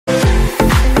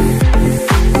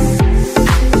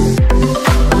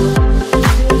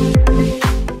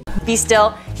be still.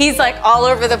 He's like all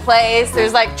over the place.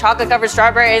 There's like chocolate covered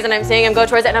strawberries and I'm seeing him go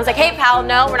towards it and I was like, hey pal,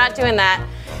 no, we're not doing that.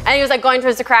 And he was like going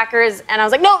towards the crackers and I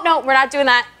was like, no, we're not doing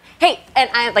that. Hey,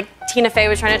 and like Tina Fey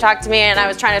was trying to talk to me and I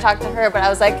was trying to talk to her, but I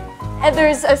was like,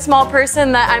 there's a small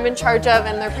person that I'm in charge of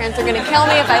and their parents are gonna kill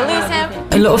me if I lose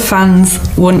him. A lot of fans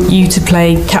want you to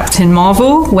play Captain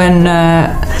Marvel when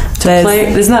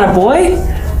Isn't that a boy?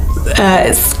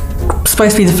 It's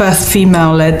supposed to be the first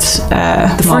female-led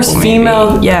The Marvel first movie.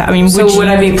 female? Yeah, I mean, So would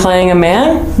I be playing a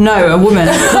man? No, a woman.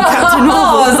 Captain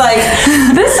Marvel. I was like,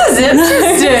 this is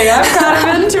interesting. I'm kind of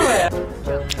into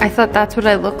it. I thought that's what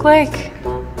I look like.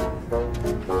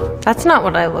 That's not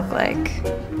what I look like.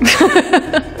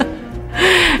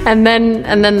 And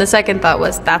then the second thought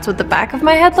was, that's what the back of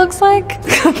my head looks like?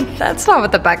 That's not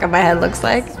what the back of my head looks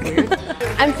like.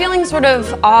 I'm feeling sort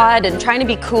of odd and trying to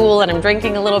be cool and I'm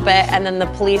drinking a little bit and then the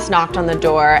police knocked on the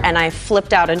door and I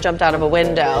flipped out and jumped out of a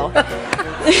window.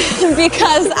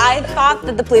 Because I thought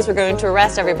that the police were going to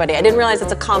arrest everybody. I didn't realize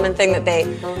it's a common thing that they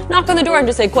knock on the door and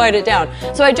just say, quiet it down.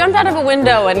 So I jumped out of a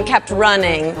window and kept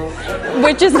running,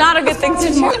 which is not a good thing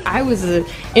to do. I was an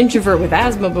introvert with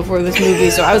asthma before this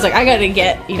movie, so I was like, I gotta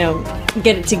get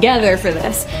it together for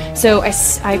this. So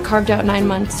I carved out 9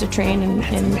 months to train and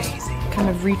kind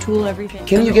of retool everything.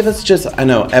 Can you give us just, I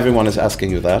know everyone is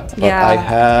asking you that, but Yeah. I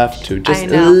have to, just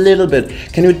a little bit.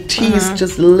 Can you tease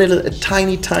just a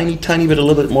tiny bit, a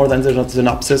little bit more than the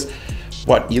synopsis?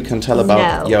 What you can tell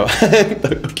about, No.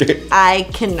 Okay. I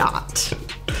cannot.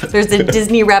 There's a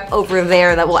Disney rep over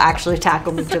there that will actually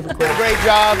tackle me to the Did a ground. great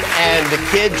job, and the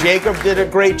kid Jacob did a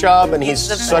great job, and he's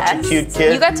such a cute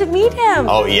kid. You got to meet him.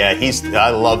 Oh yeah, I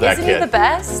love that Isn't kid. he the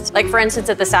best? Like for instance,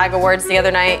 at the SAG Awards the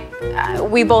other night,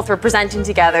 we both were presenting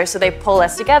together, so they pull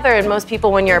us together. And most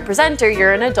people, when you're a presenter,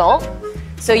 you're an adult,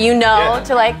 so you know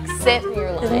to like sit in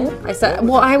your line. I said,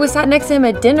 well, I was sat next to him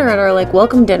at dinner at our like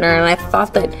welcome dinner, and I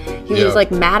thought that he was like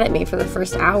mad at me for the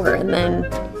first hour, and then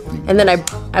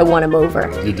I won him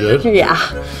over. You did? Yeah,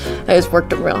 I just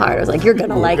worked him real hard. I was like, you're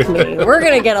gonna like me. We're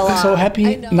gonna get along. So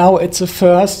happy now it's the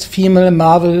first female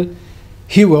Marvel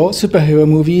superhero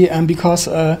movie, and because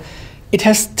it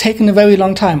has taken a very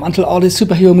long time until all these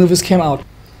superhero movies came out.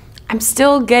 I'm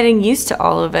still getting used to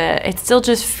all of it. It still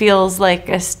just feels like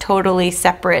a totally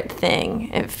separate thing.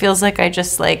 It feels like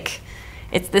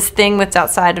it's this thing that's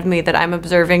outside of me that I'm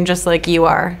observing just like you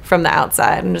are from the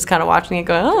outside and just kind of watching it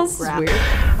going, oh, this is weird.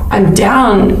 I'm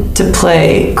down to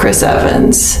play Chris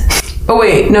Evans. Oh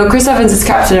wait, no, Chris Evans is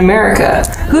Captain America.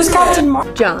 Who's Captain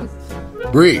Marvel? John.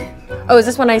 Brie. Oh, is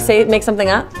this when I make something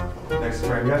up? Next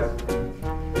frame, guys.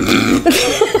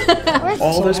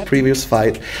 All those previous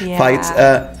fights,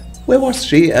 where was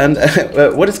she, and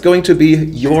what is going to be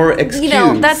your excuse? You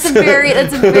know, that's a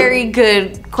very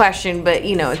good question, but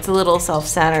you know, it's a little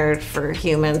self-centered for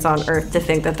humans on Earth to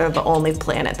think that they're the only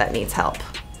planet that needs help.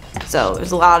 So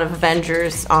there's a lot of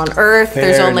Avengers on Earth. Fair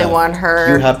there's only enough. one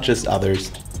her. You have just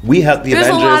others. We have the There's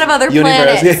Avengers a lot of other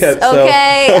universe. planets. Yeah, so.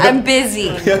 Okay, I'm busy.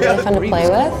 Really fun to play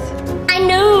with. I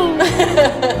know.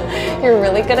 You're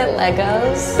really good at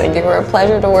Legos, and you were a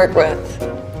pleasure to work with.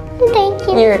 Thank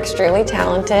you. You're extremely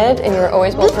talented, and you were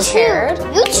always well prepared.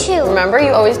 You too. Remember,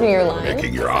 you always knew your line.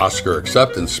 Making your Oscar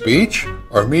acceptance speech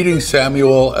or meeting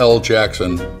Samuel L.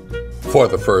 Jackson for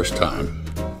the first time?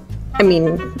 I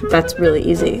mean, that's really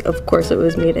easy. Of course, it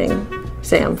was meeting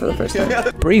Sam for the first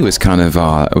time. Brie was kind of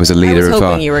was a leader I was of hoping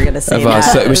our. you were going to say of our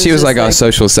that. she was like our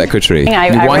social secretary.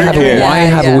 I why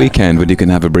have a weekend when you can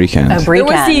have a Brie-cend? There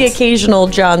was the occasional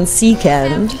John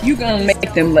C-kend. You're gonna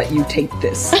make them let you take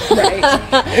this, right?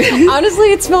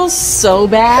 Honestly, it smells so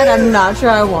bad. I'm not sure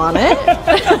I want it.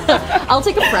 I'll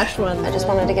take a fresh one. I just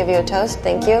wanted to give you a toast.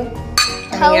 Thank you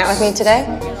for hanging out with me today.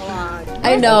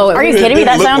 I know. Are you kidding me?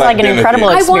 That sounds like an incredible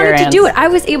experience. I wanted to do it. I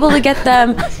was able to get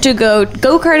them to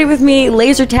go-karting with me,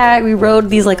 laser tag. We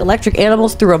rode these like electric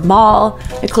animals through a mall.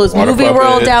 I closed Water Movie World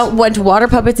puppets. out, went to water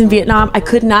puppets in Vietnam. I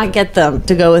could not get them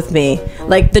to go with me.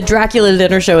 Like the Dracula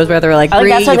dinner show is where they were like, I think Brie,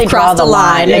 that's where they you've draw crossed the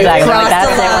line. Exactly. Crossed That's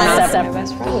the it. line. My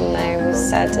best friend and I was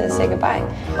sad to say goodbye.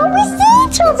 Oh, we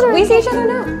see each other. We see each other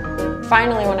now.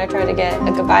 Finally, when I tried to get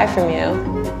a goodbye from you,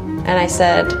 and I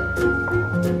said,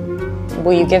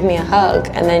 will you give me a hug?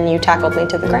 And then you tackled me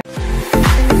to the ground.